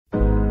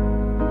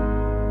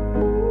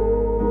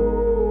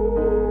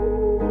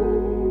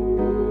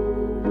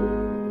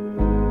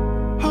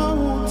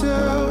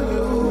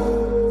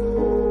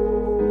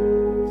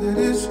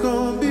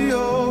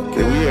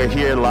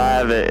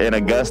live in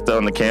Augusta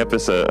on the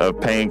campus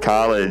of Payne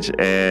College,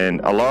 and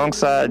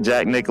alongside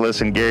Jack Nicklaus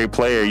and Gary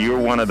Player, you were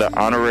one of the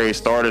honorary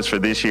starters for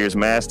this year's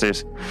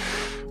Masters.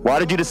 Why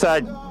did you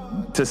decide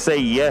to say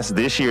yes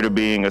this year to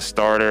being a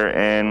starter,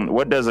 and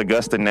what does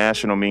Augusta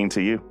National mean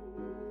to you?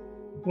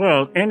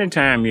 Well,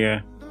 anytime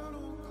you're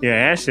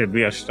asked to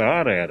be a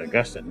starter at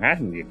Augusta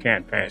National, you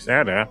can't pass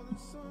that up.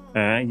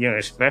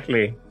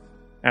 Especially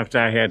after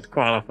I had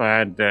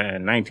qualified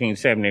in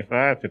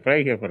 1975 to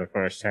play here for the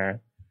first time.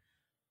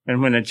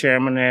 And when the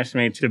chairman asked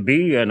me to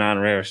be an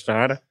honorary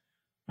starter,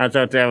 I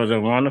thought that was a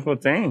wonderful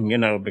thing,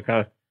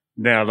 because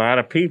there are a lot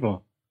of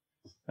people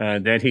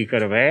that he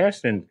could have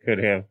asked and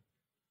could have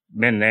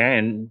been there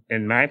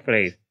in my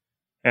place.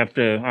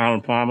 After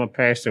Arnold Palmer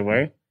passed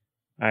away,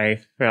 I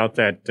felt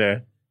that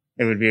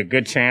it would be a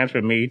good chance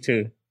for me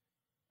to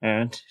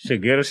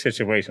get a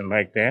situation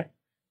like that.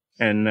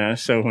 And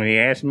so when he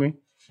asked me,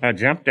 I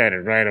jumped at it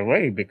right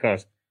away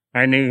because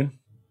I knew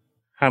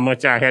how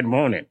much I had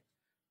wanted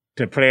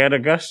to play at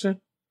Augusta,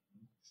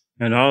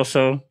 and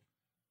also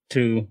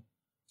to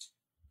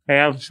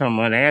have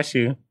someone ask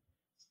you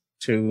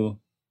to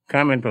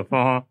come and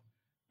perform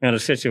in a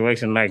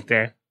situation like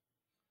that.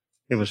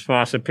 It was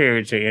far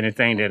superior to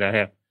anything that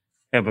I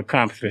have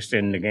accomplished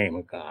in the game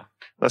of golf.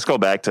 Let's go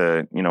back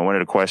to, one of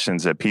the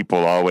questions that people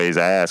always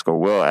ask or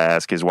will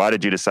ask is, why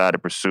did you decide to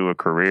pursue a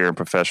career in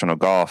professional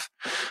golf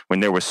when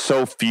there were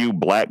so few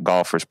black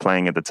golfers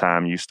playing at the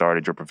time you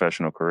started your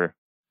professional career?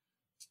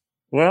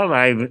 Well,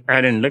 I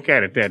didn't look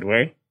at it that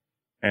way,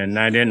 and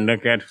I didn't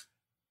look at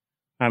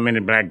how many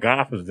black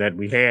golfers that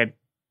we had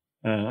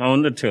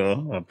on the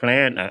tour or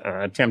playing,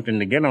 attempting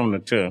to get on the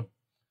tour.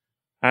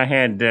 I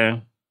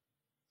had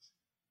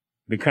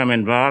become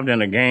involved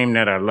in a game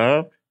that I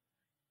loved,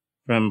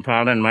 from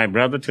following my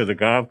brother to the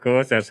golf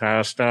course. That's how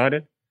I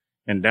started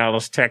in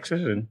Dallas,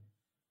 Texas,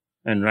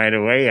 and right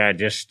away I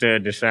just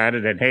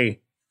decided that, hey,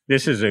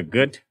 this is a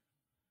good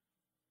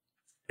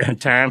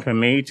time for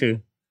me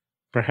to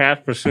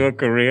perhaps pursue a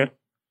career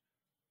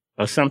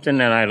or something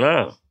that I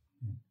love.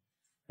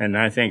 And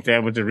I think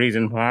that was the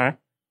reason why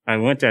I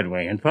went that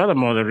way. And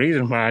furthermore, the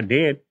reason why I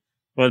did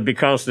was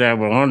because there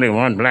were only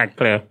one black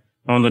player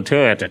on the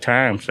tour at the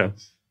time. So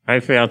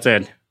I felt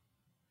that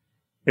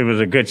it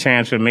was a good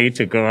chance for me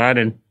to go out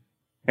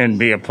and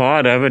be a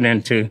part of it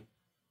and to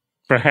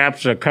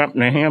perhaps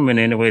accompany him in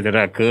any way that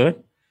I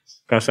could,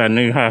 because I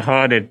knew how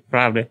hard it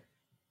probably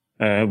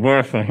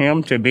were for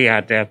him to be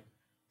out there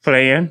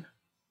playing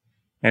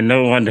and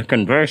no one to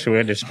converse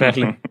with,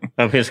 especially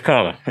of his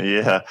color.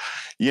 Yeah.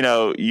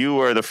 You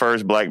were the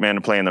first black man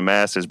to play in the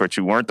Masters, but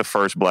you weren't the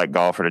first black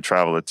golfer to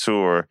travel a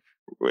tour.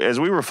 As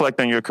we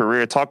reflect on your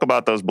career, talk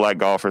about those black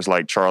golfers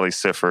like Charlie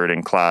Sifford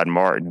and Clyde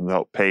Martin who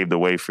helped pave the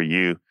way for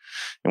you.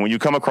 And when you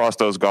come across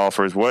those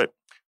golfers, what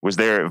was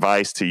their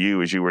advice to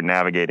you as you were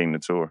navigating the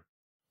tour?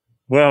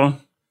 Well,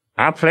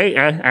 I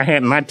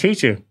had my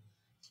teacher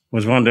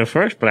was one of the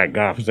first black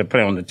golfers to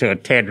play on the tour,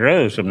 Ted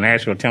Rose from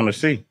Nashville,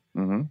 Tennessee.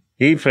 Mm-hmm.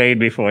 He played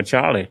before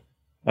Charlie,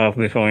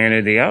 before any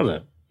of the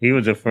other. He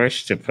was the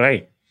first to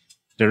play.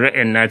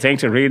 And I think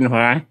the reason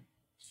why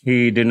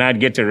he did not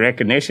get the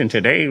recognition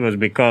today was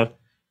because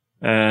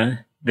they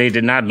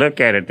did not look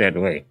at it that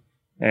way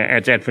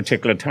at that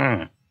particular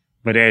time.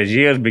 But as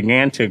years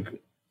began to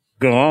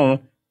go on,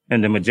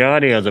 and the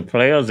majority of the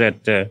players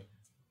that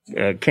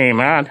came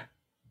out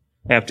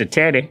after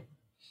Teddy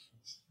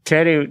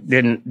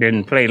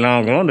didn't play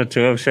long on the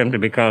tour simply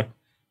because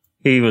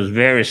he was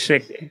very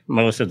sick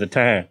most of the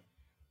time.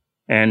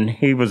 And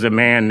he was a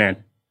man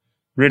that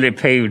really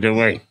paved the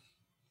way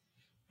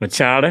for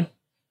Charlie,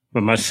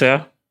 for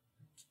myself,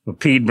 for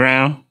Pete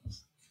Brown,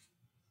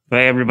 for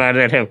everybody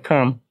that have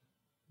come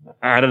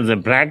out of the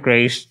black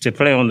race to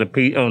play on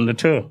the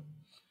tour.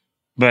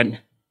 But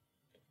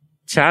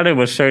Charlie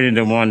was certainly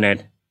the one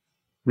that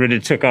really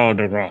took all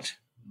the runs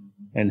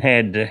and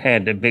had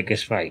the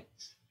biggest fight.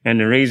 And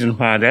the reason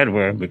why that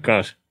was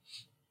because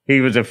he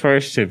was the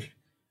first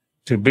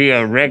to be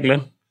a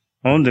regular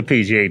on the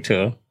PGA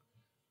Tour.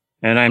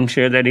 And I'm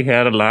sure that he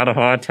had a lot of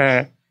hard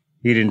time.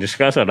 He didn't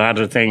discuss a lot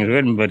of things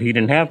with me, but he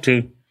didn't have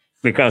to,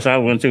 because I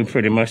went through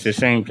pretty much the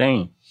same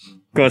thing.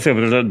 Of course, it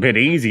was a little bit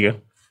easier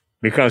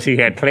because he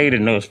had played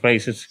in those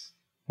places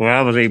where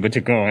I was able to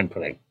go and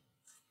play.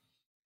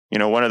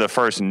 One of the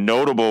first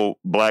notable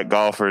black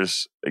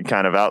golfers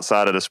kind of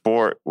outside of the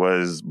sport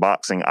was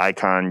boxing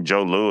icon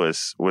Joe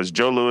Louis. Was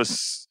Joe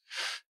Louis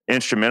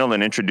instrumental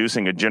in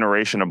introducing a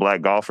generation of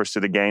black golfers to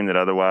the game that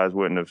otherwise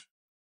wouldn't have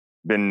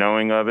been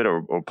knowing of it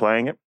or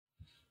playing it?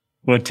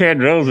 Well,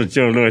 Ted Rose was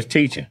Joe Louis'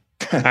 teacher.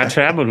 I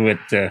traveled with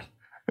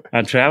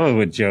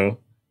Joe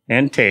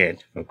and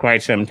Ted for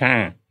quite some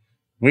time.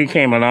 We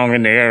came along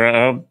in the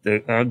era of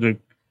the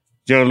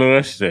Joe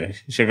Louis, the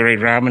Sugar Ray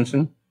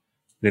Robinson,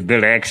 the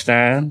Bill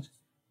Eckstein,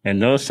 and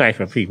those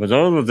type of people.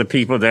 Those were the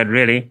people that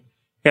really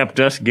helped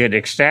us get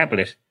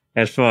established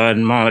as far as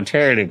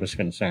monetarily was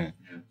concerned.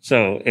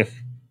 So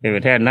if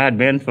it had not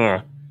been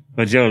for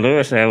Joe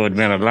Louis, there would have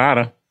been a lot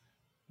of,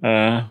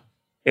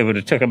 it would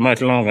have took a much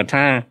longer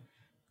time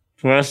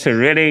for us to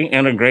really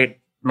integrate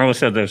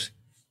most of those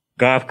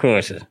golf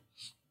courses,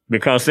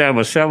 because there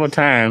were several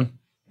times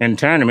in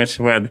tournaments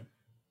where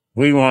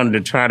we wanted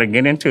to try to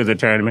get into the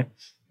tournament,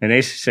 and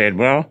they said,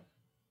 well,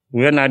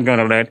 we're not going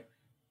to let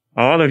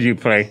all of you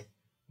play.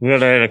 We'll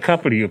let a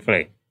couple of you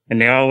play.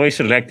 And they always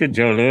selected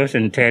Joe Louis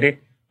and Teddy,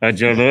 or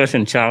Joe Louis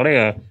and Charlie,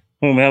 or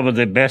whomever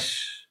the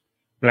best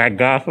black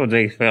golfer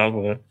they felt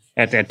were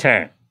at that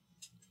time.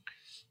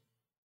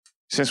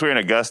 Since we're in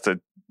Augusta,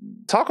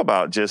 talk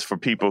about, just for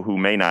people who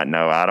may not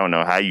know, I don't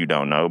know how you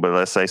don't know, but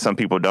let's say some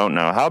people don't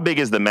know, how big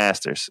is the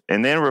Masters?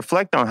 And then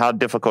reflect on how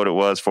difficult it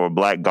was for a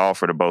black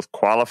golfer to both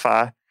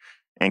qualify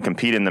and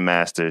compete in the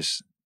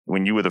Masters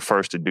when you were the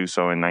first to do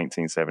so in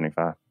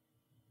 1975.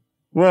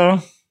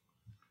 Well,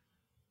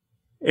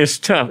 it's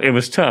tough. It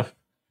was tough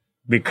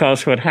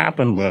because what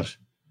happened was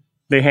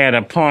they had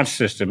a point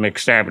system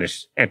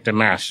established at the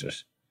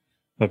Masters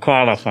for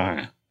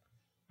qualifying.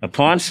 A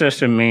point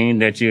system means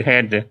that you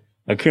had to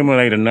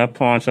accumulate enough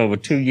points over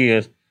 2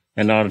 years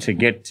in order to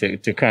get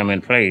to come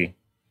and play.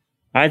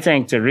 I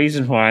think the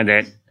reason why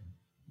that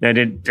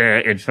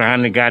it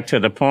finally got to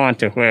the point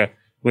to where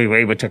we were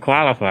able to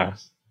qualify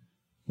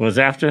was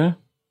after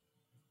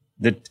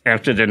the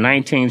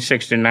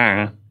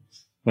 1969,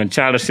 when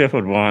Charlie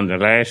Sifford won the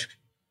last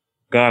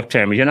golf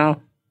tournament. You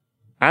know,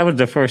 I was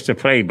the first to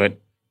play, but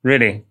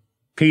really,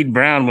 Pete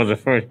Brown was the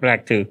first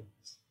black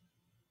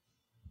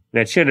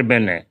that should have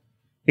been there.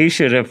 He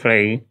should have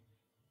played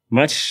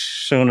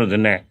much sooner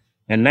than that.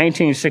 In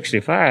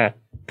 1965,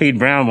 Pete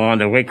Brown won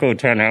the Waco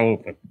Turner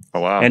Open.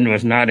 Oh, wow. and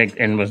was not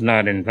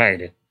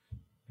invited.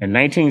 In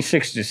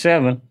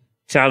 1967,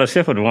 Charlie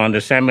Sifford won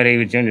the Sammy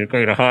Davis Jr.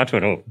 Greater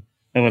Hartford Open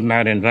and was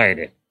not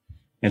invited.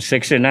 In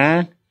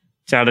 69,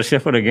 Charlie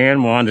Sifford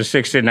again won the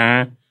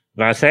 69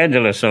 Los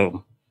Angeles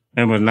Open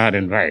and was not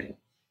invited.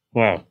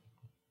 Well,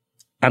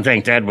 I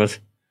think that was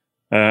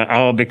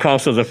all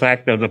because of the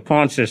fact of the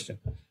point system.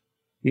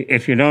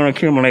 If you don't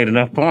accumulate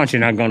enough points, you're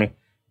not going to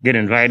get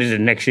invited the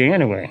next year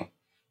anyway.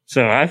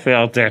 So I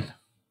felt that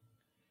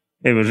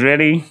it was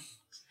really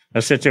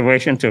a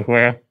situation to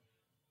where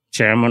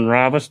Chairman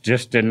Roberts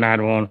just did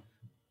not want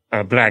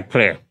a black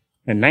player.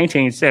 In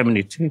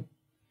 1972,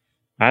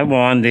 I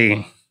won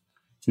the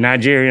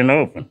Nigerian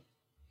Open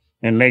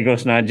in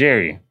Lagos,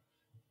 Nigeria.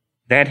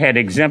 That had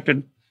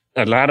exempted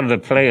a lot of the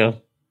players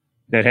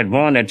that had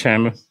won that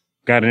tournament,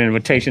 got an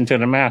invitation to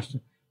the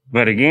Masters.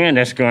 But again,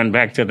 that's going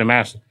back to the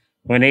Masters.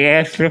 When they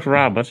asked Cliff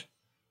Roberts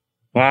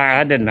why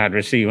I did not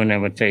receive an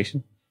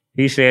invitation,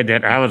 he said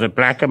that I was a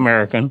black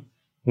American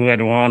who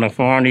had won a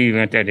foreign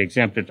event that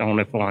exempted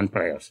only foreign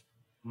players.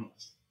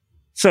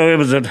 So it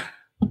was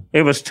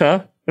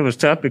tough. It was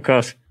tough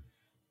because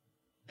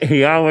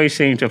he always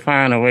seemed to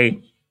find a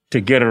way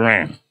to get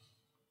around.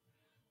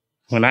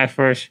 When I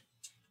first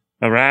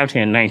arrived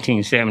here in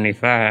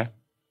 1975,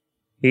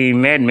 he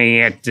met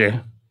me at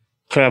the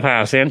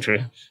clubhouse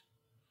entrance,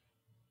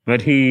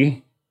 but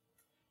he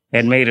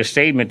had made a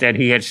statement that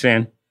he had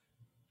sent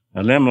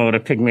a limo to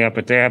pick me up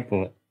at the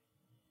airport.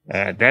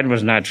 That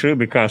was not true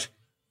because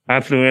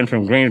I flew in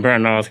from Greensboro,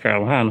 North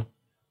Carolina.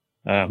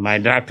 My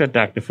doctor,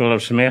 Dr.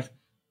 Philip Smith,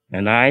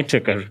 and I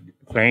took a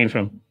plane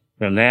from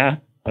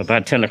there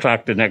about 10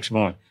 o'clock the next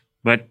morning.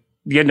 But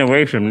getting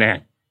away from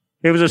that,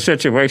 it was a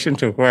situation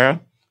to where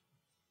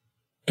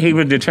he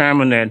was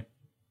determined that,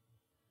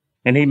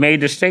 and he made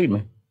the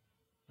statement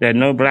that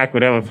no black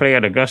would ever play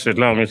at Augusta as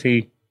long as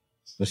he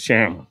was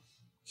chairman.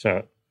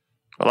 So,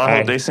 well, I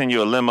hope they send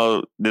you a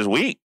limo this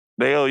week.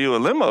 They owe you a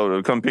limo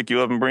to come pick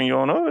you up and bring you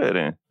on over there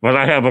then. Well,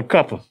 I have a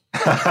couple.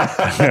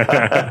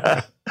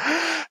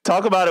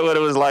 Talk about it, what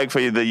it was like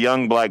for the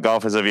young black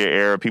golfers of your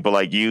era, people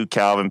like you,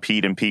 Calvin,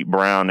 Pete, and Pete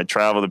Brown, to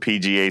travel the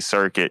PGA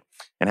circuit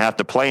and have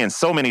to play in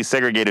so many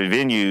segregated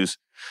venues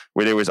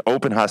where there was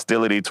open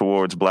hostility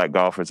towards black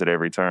golfers at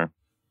every turn.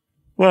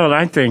 Well,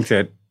 I think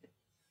that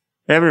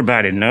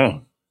everybody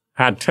knows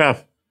how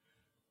tough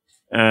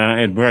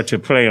it was to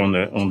play on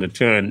the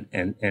tour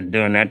and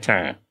during that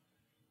time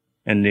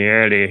in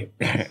the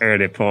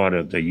early part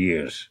of the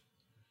years.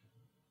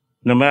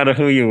 No matter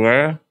who you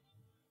were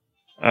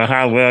or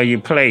how well you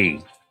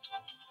played,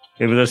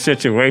 it was a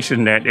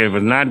situation that you were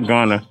not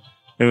gonna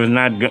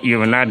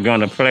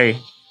play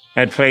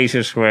at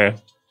places where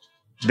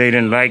they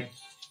didn't like,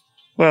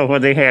 where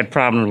they had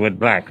problems with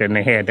black, and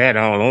they had that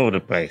all over the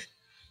place.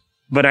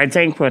 But I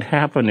think what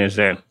happened is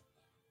that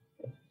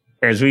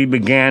as we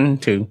began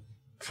to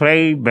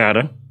play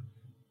better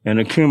and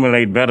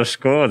accumulate better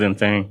scores and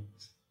things,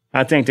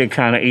 I think they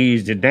kind of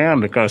eased it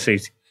down because they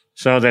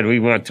saw that we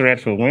were a threat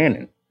for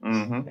winning.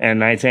 Mm-hmm.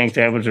 And I think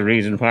that was the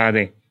reason why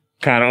they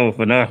kind of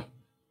opened up.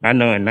 I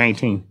know in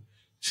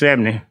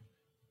 1970,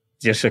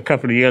 just a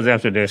couple of years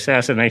after the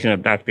assassination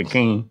of Dr.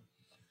 King,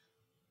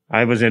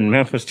 I was in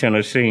Memphis,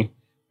 Tennessee,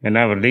 and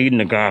I was leading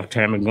the golf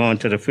tournament going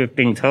to the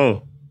 15th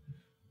hole.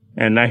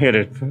 And I hit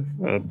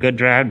a good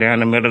drive down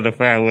the middle of the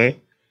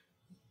fairway.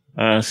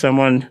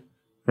 Someone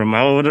from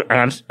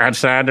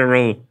outside the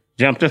road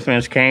jumped the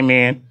fence, came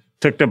in,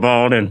 took the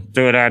ball, and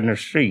threw it out in the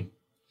street.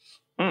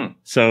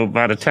 So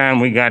by the time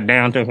we got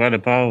down to where the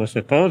ball was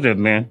supposed to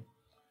have been,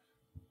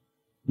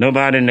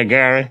 nobody in the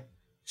gallery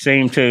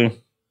seemed to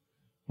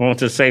want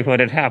to say what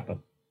had happened.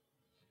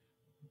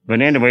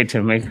 But anyway,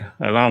 to make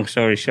a long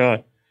story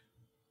short,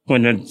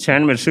 when the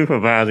tournament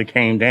supervisor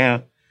came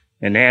down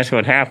and asked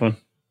what happened,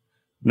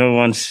 no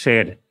one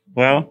said it.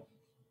 Well,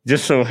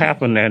 just so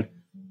happened that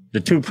the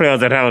two players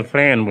that I was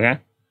playing with,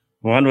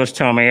 one was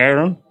Tommy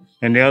Aaron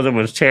and the other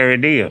was Terry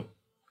Deal.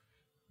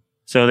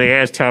 So they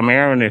asked Tommy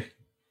Aaron if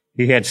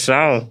he had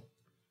saw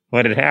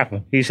what had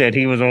happened. He said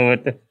he was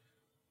over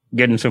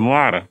getting some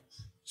water.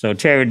 So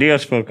Terry Deal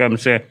spoke up and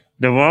said,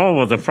 the ball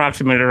was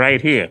approximately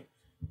right here.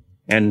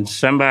 And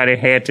somebody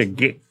had to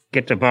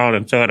get the ball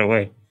and throw it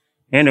away.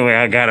 Anyway,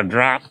 I got a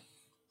drop.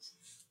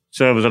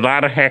 So it was a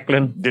lot of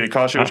heckling. Did it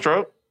cost you a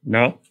stroke?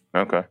 No.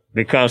 Okay.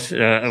 Because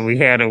we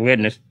had a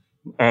witness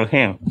of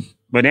him.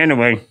 But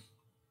anyway,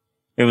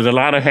 it was a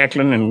lot of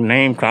heckling and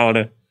name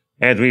calling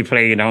as we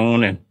played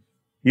on. And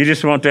you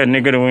just want that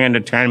nigga to win the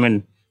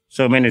tournament,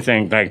 so many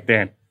things like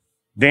that.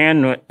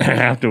 Then,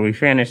 after we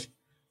finished,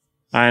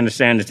 I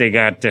understand that they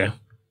got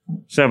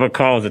several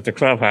calls at the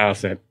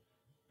clubhouse that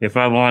if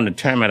I won the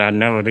tournament, I'd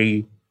never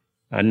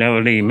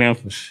leave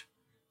Memphis.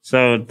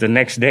 So the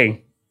next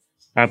day,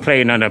 I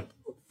played under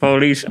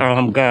police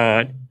armed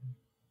guard,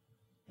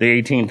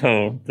 the 18th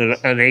hole, the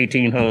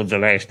 18 holes the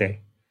last day.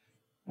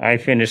 I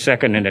finished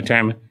second in the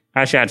tournament.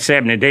 I shot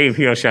 70. Dave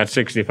Hill shot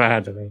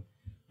 65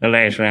 the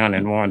last round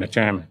and won the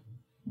tournament.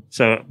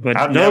 So, but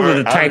I've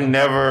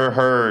never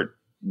heard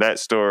that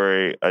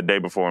story a day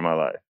before in my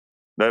life.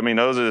 I mean,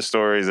 those are the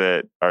stories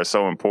that are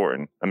so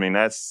important. I mean,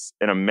 that's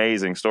an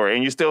amazing story.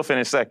 And you still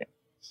finished second.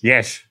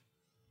 Yes.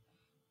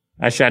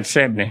 I shot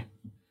 70,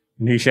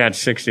 and he shot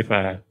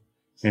 65,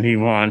 and he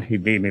won. He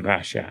beat me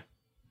by a shot.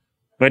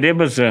 But it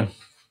was an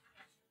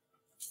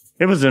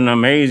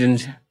amazing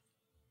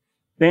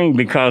thing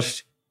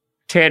because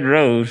Ted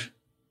Rose,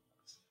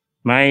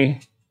 my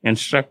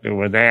instructor,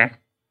 was there,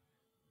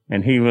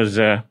 and he was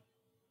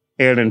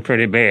ailing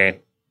pretty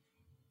bad.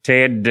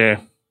 Ted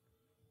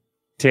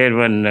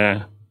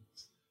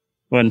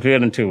wasn't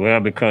feeling too well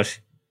because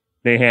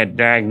they had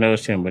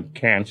diagnosed him with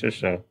cancer.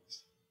 So,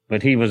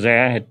 but he was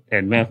there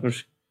at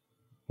Memphis,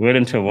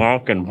 willing to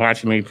walk and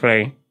watch me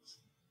play.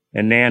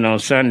 And then on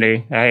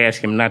Sunday, I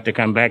asked him not to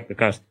come back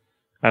because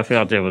I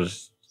felt it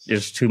was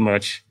just too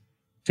much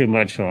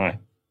for him.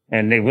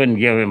 And they wouldn't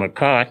give him a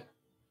card.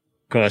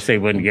 Of course, they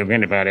wouldn't give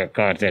anybody a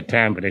card at that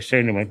time, but they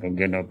certainly weren't going to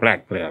give no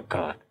black player a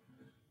card.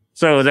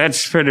 So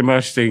that's pretty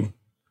much the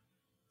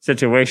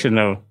situation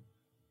of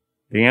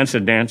the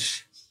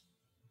incidents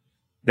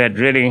that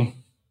really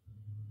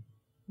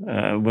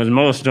was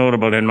most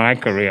notable in my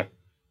career.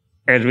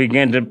 As we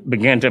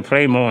began to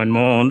play more and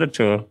more on the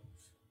tour,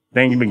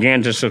 things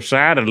began to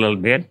subside a little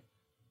bit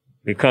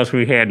because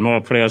we had more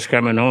players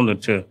coming on the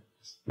tour,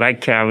 like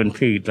Calvin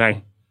Pete,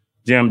 like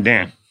Jim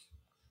Dent.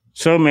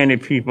 So many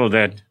people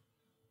that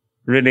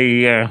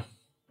really,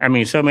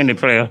 so many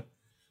players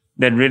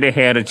that really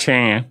had a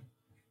chance.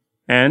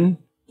 And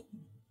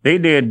they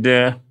did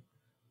a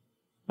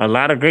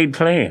lot of great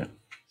playing.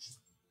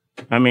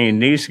 I mean,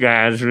 these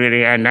guys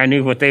really, and I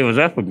knew what they was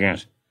up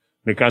against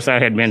because I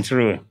had been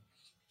through it.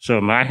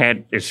 So my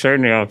hat is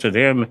certainly off to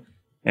them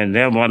and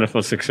their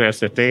wonderful success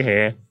that they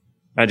had.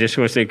 I just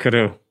wish they could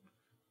have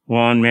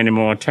won many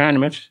more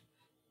tournaments.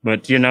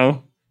 But, you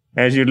know,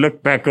 as you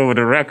look back over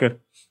the record,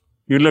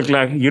 you look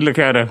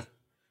at a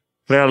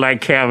player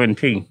like Calvin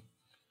P.,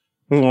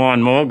 who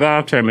won more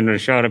golf tournaments in a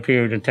shorter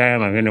period of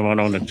time of anyone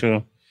on the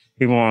tour.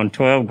 He won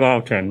 12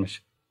 golf tournaments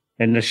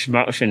in the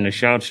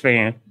short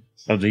span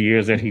of the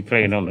years that he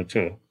played on the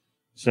tour.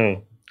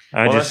 So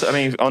on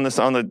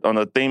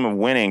the theme of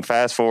winning,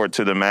 fast forward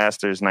to the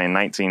Masters in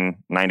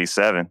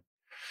 1997.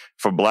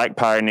 For black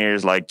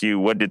pioneers like you,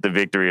 what did the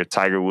victory of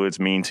Tiger Woods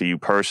mean to you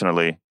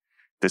personally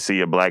to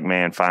see a black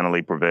man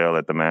finally prevail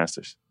at the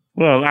Masters?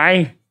 Well,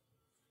 I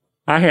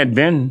had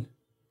been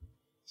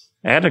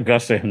at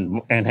Augusta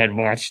and had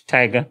watched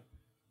Tiger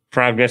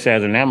progress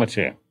as an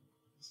amateur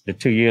the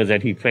 2 years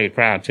that he played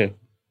prior to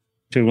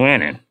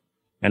winning.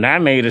 And I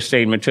made a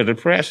statement to the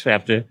press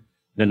after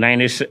the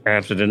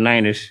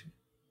 95th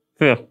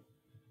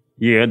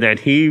year that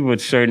he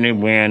would certainly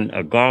win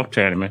a golf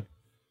tournament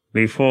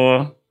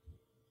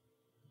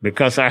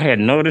because I had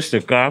noticed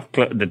the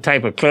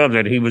type of club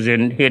that he was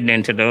hitting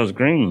into those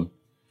greens.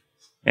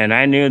 And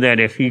I knew that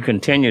if he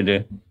continued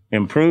to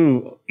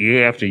improve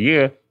year after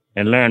year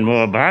and learn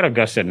more about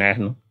Augusta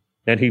National,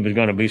 that he was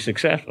going to be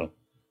successful.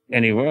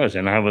 And he was.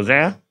 And I was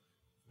there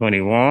when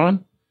he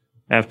won.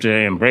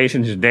 After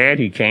embracing his dad,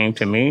 he came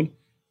to me,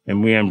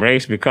 and we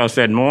embraced because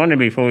that morning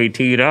before he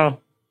teed off,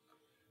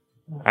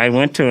 I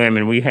went to him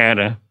and we had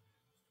a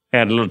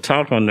little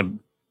talk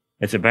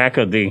at the back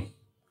of the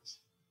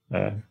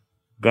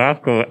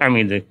golf course.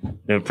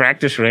 The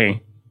practice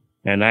range,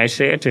 and I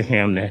said to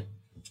him that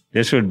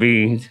this would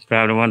be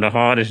probably one of the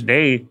hardest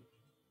days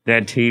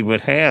that he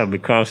would have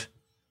because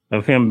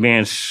of him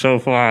being so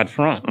far out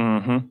front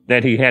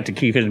that he had to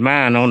keep his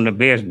mind on the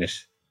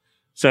business.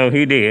 So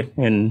he did,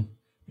 and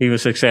he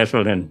was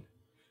successful.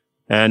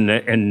 And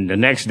the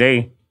next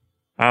day,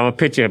 our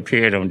picture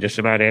appeared on just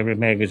about every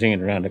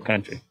magazine around the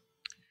country.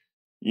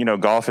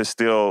 golf is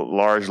still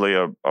largely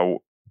a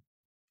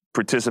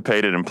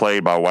participated and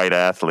played by white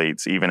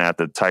athletes, even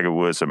after Tiger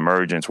Woods'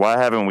 emergence. Why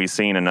haven't we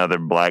seen another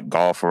black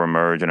golfer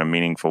emerge in a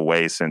meaningful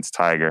way since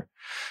Tiger?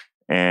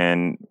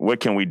 And what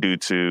can we do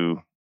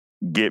to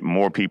get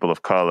more people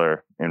of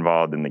color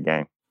involved in the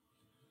game?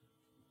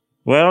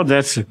 Well,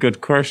 that's a good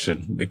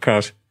question,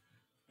 because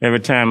every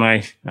time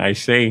I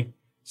say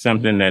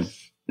something that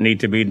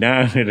needs to be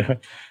done,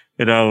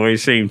 it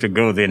always seems to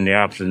go in the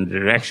opposite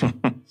direction.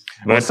 But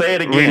well, say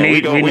it again.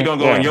 We're going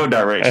to go in your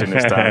direction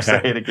this time.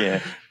 Say it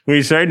again.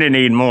 We certainly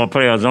need more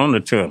players on the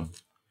tour.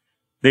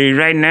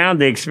 Right now,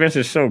 the expense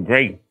is so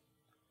great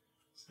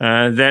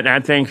that I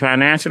think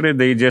financially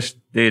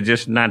they're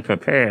just not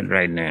prepared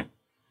right now.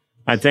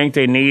 I think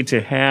they need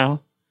to have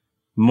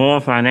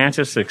more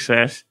financial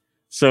success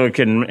so it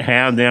can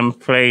have them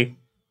play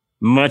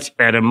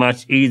at a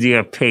much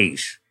easier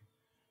pace.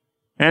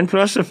 And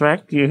plus the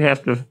fact you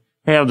have to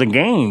have the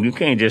game. You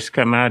can't just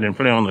come out and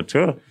play on the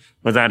tour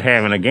without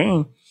having a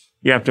game.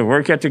 You have to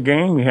work at the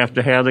game. You have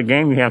to have the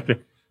game. You have to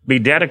be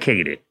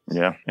dedicated.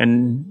 Yeah.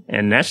 And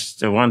that's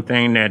the one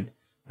thing that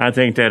I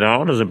think that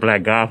all of the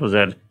black golfers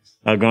that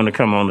are going to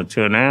come on the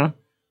tour now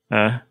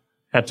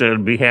have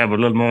to have a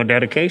little more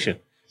dedication.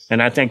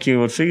 And I think you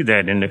will see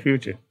that in the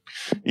future.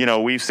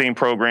 We've seen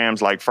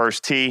programs like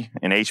First Tee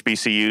and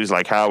HBCUs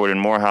like Howard and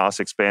Morehouse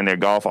expand their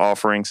golf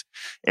offerings.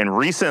 And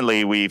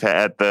recently we've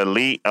had the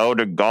Lee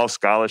Elder Golf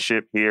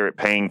Scholarship here at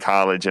Payne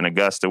College in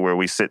Augusta, where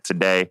we sit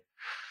today.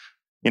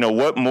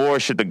 What more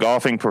should the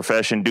golfing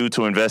profession do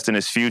to invest in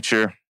its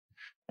future?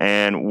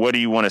 And what do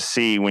you want to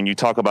see when you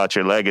talk about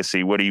your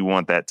legacy? What do you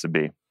want that to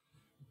be?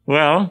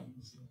 Well,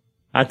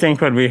 I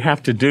think what we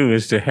have to do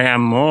is to have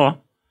more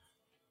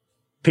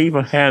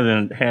people have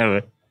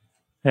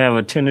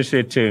a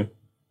tendency to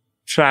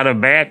try to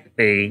back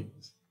a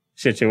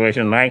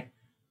situation like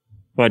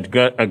what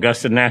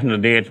Augusta National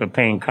did for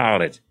Payne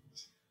College.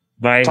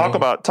 Talk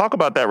about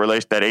that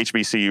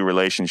HBCU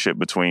relationship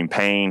between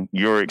Payne,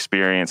 your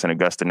experience, and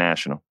Augusta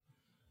National.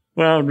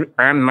 Well,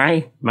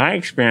 my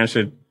experience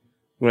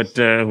with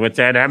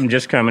that, I'm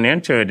just coming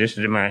into it. This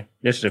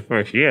is the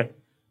first year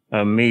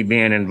of me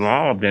being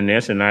involved in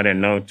this, and I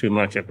didn't know too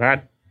much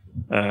about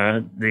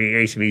the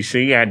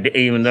HBC.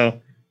 Even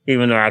though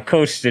I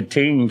coached the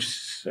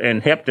teams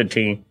and helped the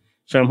team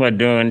somewhat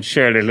during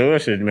Shirley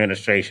Lewis'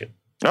 administration.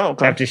 Oh,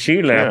 okay. After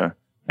she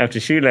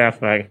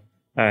left, I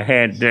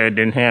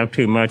didn't have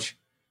too much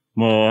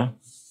more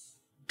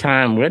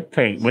time with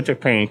the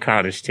Payne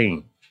College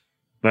team.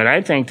 But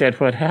I think that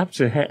what have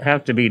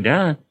to be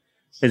done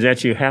is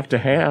that you have to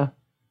have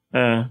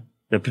the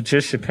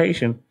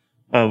participation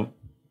of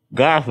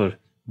golfers,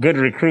 good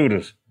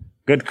recruiters,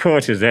 good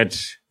coaches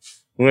that's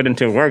willing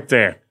to work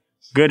there,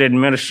 good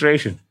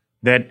administration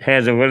that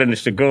has a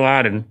willingness to go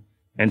out and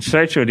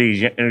search for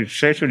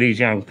these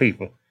young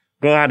people,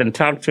 go out and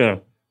talk to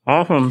them,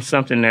 offer them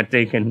something that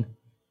they can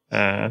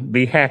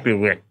be happy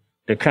with,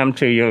 to come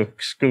to your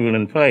school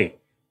and play.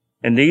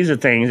 And these are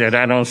things that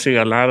I don't see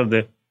a lot of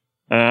the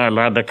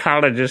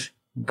colleges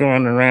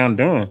going around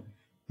doing,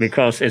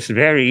 because it's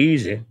very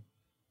easy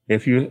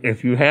if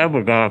you have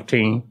a golf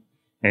team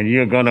and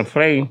you're going to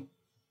play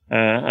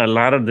a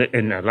lot of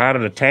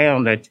the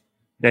town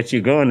that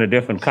you go in the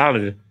different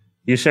colleges,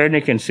 you certainly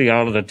can see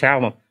all of the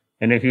talent.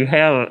 And if you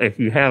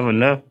have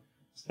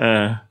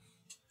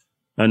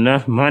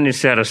enough money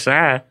set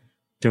aside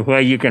to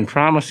where you can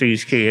promise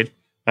these kids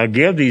or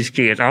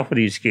offer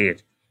these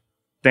kids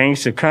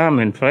things to come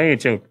and play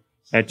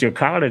at your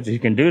college, you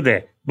can do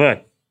that.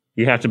 But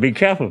you have to be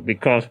careful,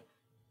 because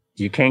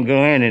you can't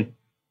go in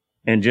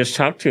and just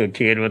talk to a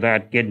kid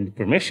without getting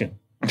permission.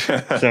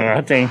 So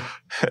I think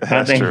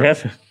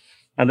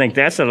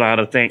that's a lot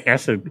of things.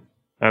 That's a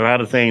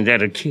lot of things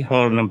that are keep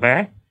holding them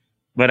back.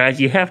 But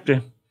you have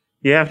to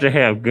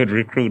have good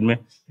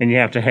recruitment, and you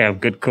have to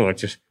have good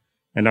coaches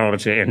in order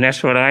to. And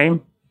that's what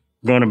I'm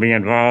going to be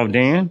involved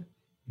in,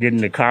 getting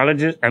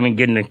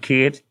the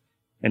kids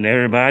and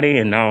everybody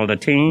and all the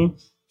team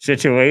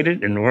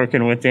situated and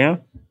working with them,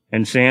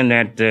 and seeing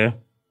that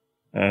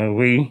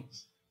we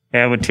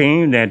have a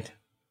team that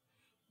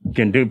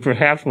can do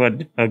perhaps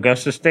what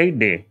Augusta State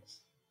did,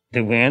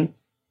 to win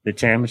the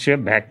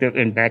championship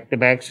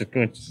back-to-back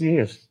sequential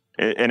years.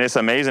 And it's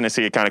amazing to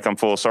see it kind of come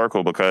full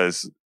circle,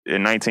 because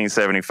in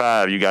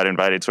 1975, you got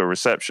invited to a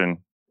reception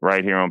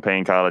right here on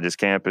Payne College's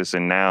campus.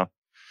 And now,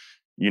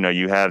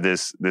 you have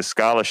this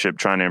scholarship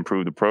trying to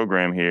improve the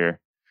program here.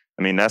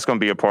 I mean, that's going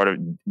to be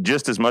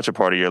just as much a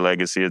part of your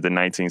legacy as the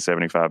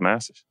 1975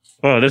 Masters.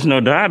 Well, there's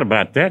no doubt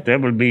about that. That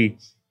would be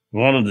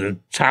one of the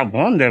top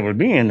one that would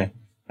be in there.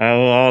 I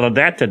owe all of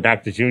that to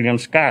Dr. Julian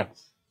Scott,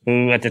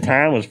 who at the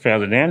time was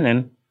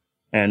president.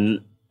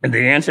 And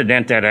the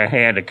incident that I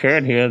had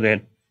occurred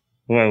here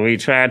where we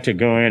tried to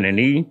go in and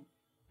eat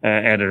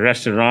at a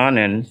restaurant,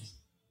 and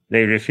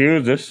they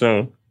refused us,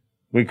 so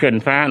we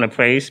couldn't find a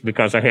place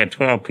because I had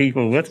 12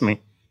 people with me,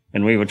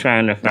 and we were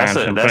trying to find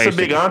some place. That's a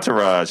big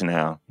entourage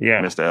now,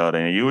 yeah, Mr.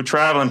 Elder. You were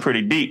traveling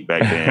pretty deep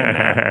back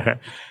then.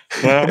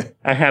 Well,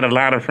 I had a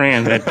lot of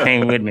friends that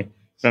came with me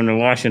from the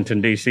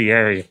Washington, D.C.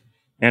 area,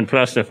 and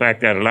plus the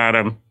fact that a lot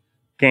of them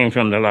came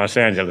from the Los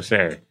Angeles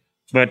area.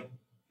 But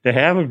to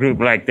have a group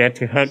like that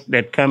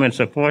that come and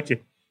support you,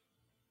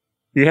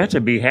 you have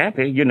to be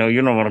happy. You know,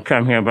 you don't want to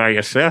come here by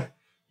yourself.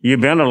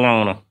 You've been a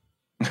loner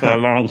for a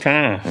long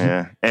time.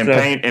 Yeah,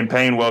 and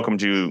Payne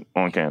welcomed you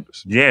on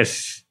campus.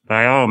 Yes,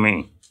 by all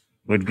means,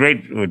 with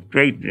great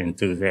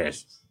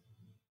enthusiasm.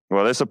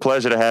 Well, it's a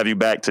pleasure to have you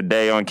back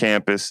today on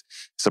campus.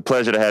 It's a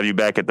pleasure to have you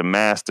back at the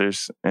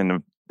Masters.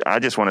 And I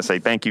just want to say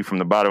thank you from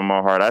the bottom of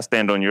my heart. I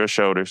stand on your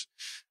shoulders.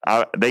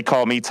 They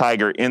call me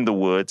Tiger in the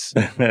woods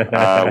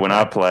when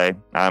I play.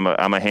 I'm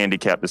a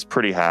handicap that's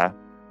pretty high,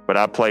 but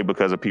I play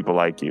because of people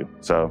like you.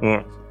 So,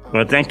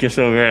 well, thank you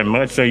so very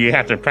much. So you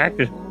have to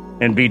practice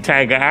and be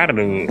Tiger out of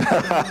the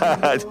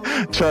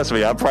woods. Trust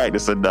me, I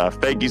practice enough.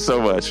 Thank you so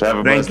much. Have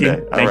a blessed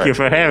day. Thank you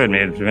for having me.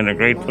 It's been a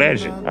great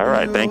pleasure. All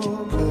right, thank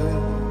you.